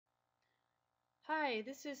Hi,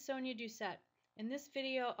 this is Sonia Doucette. In this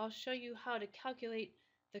video, I'll show you how to calculate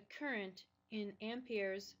the current in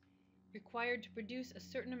amperes required to produce a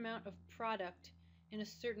certain amount of product in a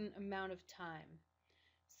certain amount of time.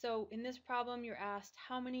 So in this problem, you're asked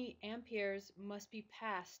how many amperes must be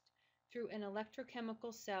passed through an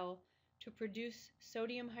electrochemical cell to produce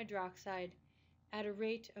sodium hydroxide at a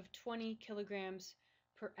rate of 20 kilograms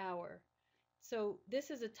per hour. So this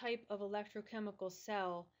is a type of electrochemical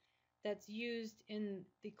cell that's used in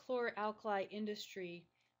the chlor-alkali industry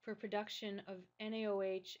for production of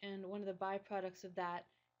NaOH, and one of the byproducts of that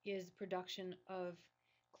is production of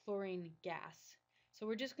chlorine gas. So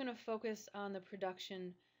we're just going to focus on the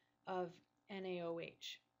production of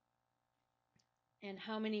NaOH and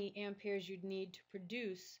how many amperes you'd need to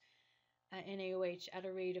produce NaOH at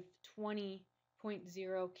a rate of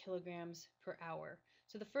 20.0 kilograms per hour.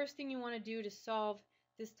 So the first thing you want to do to solve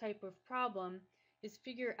this type of problem is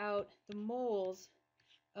figure out the moles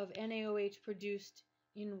of NaOH produced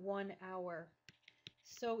in 1 hour.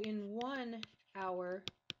 So in 1 hour,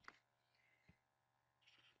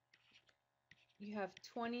 you have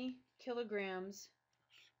 20 kilograms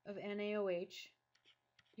of NaOH.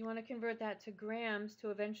 You want to convert that to grams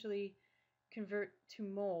to eventually convert to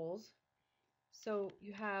moles. So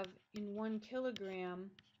you have in 1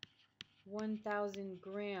 kilogram, 1,000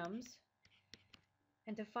 grams.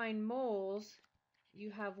 And to find moles, you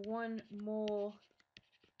have 1 mole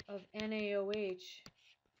of NaOH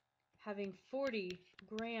having 40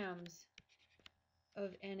 grams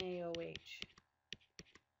of NaOH.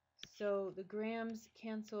 So the grams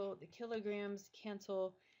cancel, the kilograms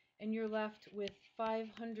cancel, and you're left with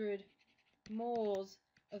 500 moles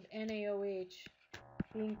of NaOH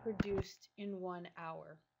being produced in 1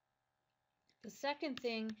 hour. The second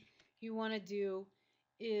thing you want to do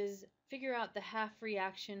is figure out the half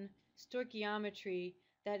reaction stoichiometry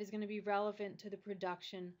that is going to be relevant to the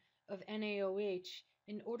production of NaOH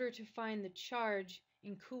in order to find the charge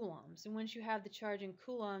in coulombs. And once you have the charge in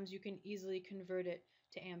coulombs, you can easily convert it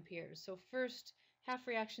to amperes. So first, half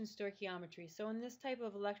reaction stoichiometry. So in this type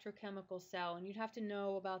of electrochemical cell, and you'd have to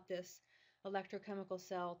know about this electrochemical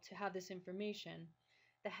cell to have this information,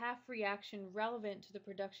 the half reaction relevant to the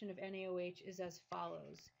production of NaOH is as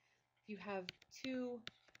follows. You have 2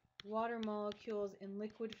 water molecules in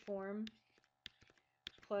liquid form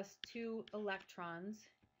plus 2 electrons,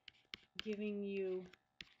 giving you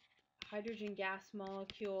a hydrogen gas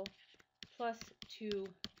molecule plus 2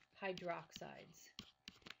 hydroxides.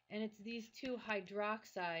 And it's these 2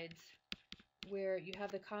 hydroxides where you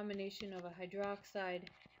have the combination of a hydroxide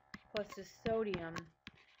plus a sodium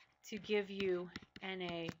to give you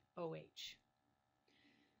NaOH.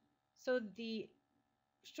 So the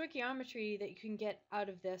stoichiometry that you can get out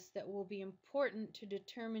of this that will be important to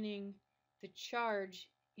determining the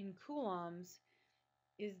charge in coulombs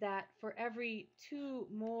is that for every 2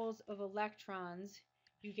 moles of electrons,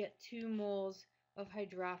 you get 2 moles of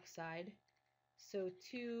hydroxide. So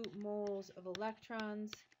 2 moles of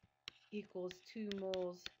electrons equals 2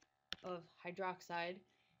 moles of hydroxide.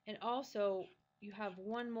 And also, you have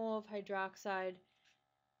 1 mole of hydroxide,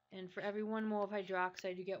 and for every 1 mole of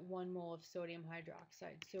hydroxide, you get 1 mole of sodium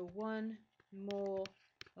hydroxide. So 1 mole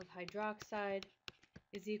of hydroxide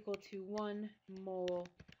is equal to 1 mole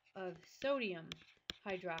of sodium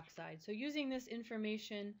hydroxide. So using this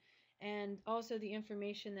information and also the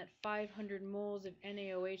information that 500 moles of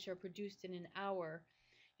NaOH are produced in an hour,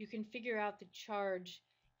 you can figure out the charge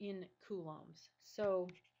in coulombs. So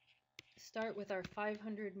start with our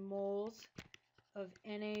 500 moles of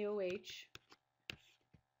NaOH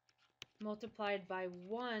multiplied by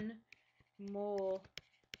 1 mole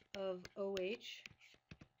of OH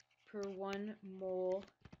per 1 mole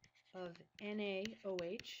of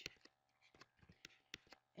NaOH.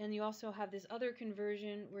 And you also have this other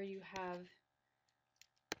conversion where you have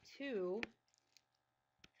 2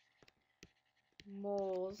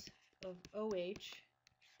 moles of OH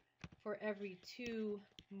for every 2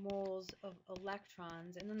 moles of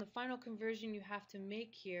electrons. And then the final conversion you have to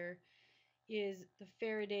make here is the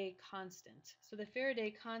Faraday constant. So the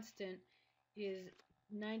Faraday constant is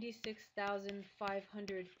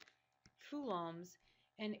 96,500 coulombs,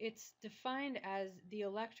 and it's defined as the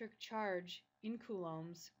electric charge in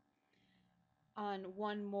coulombs on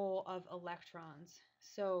 1 mole of electrons.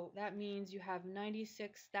 So that means you have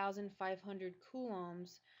 96,500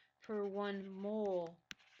 coulombs per 1 mole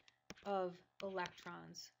of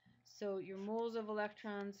electrons. So your moles of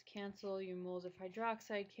electrons cancel, your moles of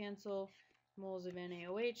hydroxide cancel, moles of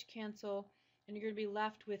NaOH cancel, and you're going to be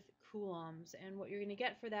left with coulombs. And what you're going to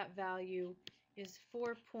get for that value is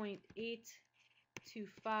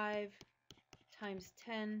 4.825 times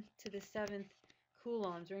 10 to the 7th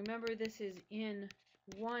coulombs. Remember, this is in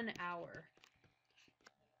 1 hour.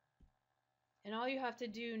 And all you have to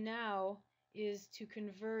do now is to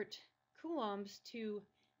convert coulombs to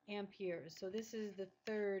amperes. So this is the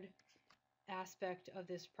third aspect of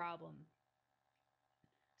this problem.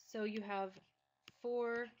 So you have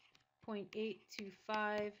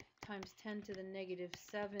 4.825 times 10 to the negative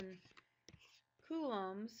 7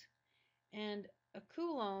 coulombs, and a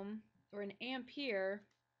coulomb, or an ampere,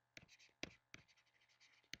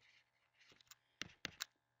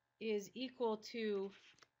 is equal to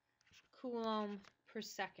coulomb per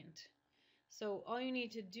second. So all you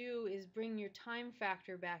need to do is bring your time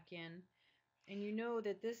factor back in, and you know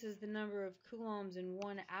that this is the number of coulombs in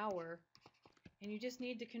 1 hour, and you just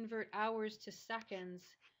need to convert hours to seconds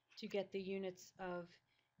to get the units of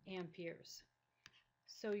amperes.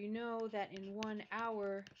 So you know that in 1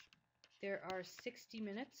 hour there are 60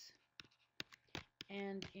 minutes,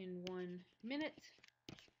 and in 1 minute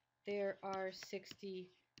there are 60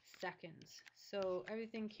 seconds. So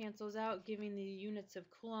everything cancels out, giving the units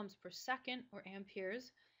of coulombs per second, or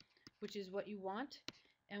amperes, which is what you want.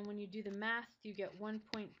 And when you do the math, you get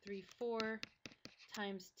 1.34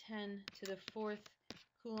 times 10 to the 4th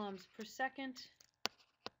coulombs per second,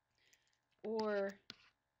 or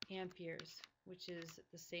amperes, which is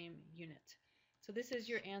the same unit. So this is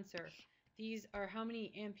your answer. These are how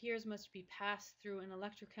many amperes must be passed through an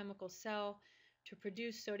electrochemical cell to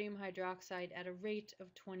produce sodium hydroxide at a rate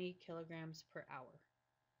of 20 kilograms per hour.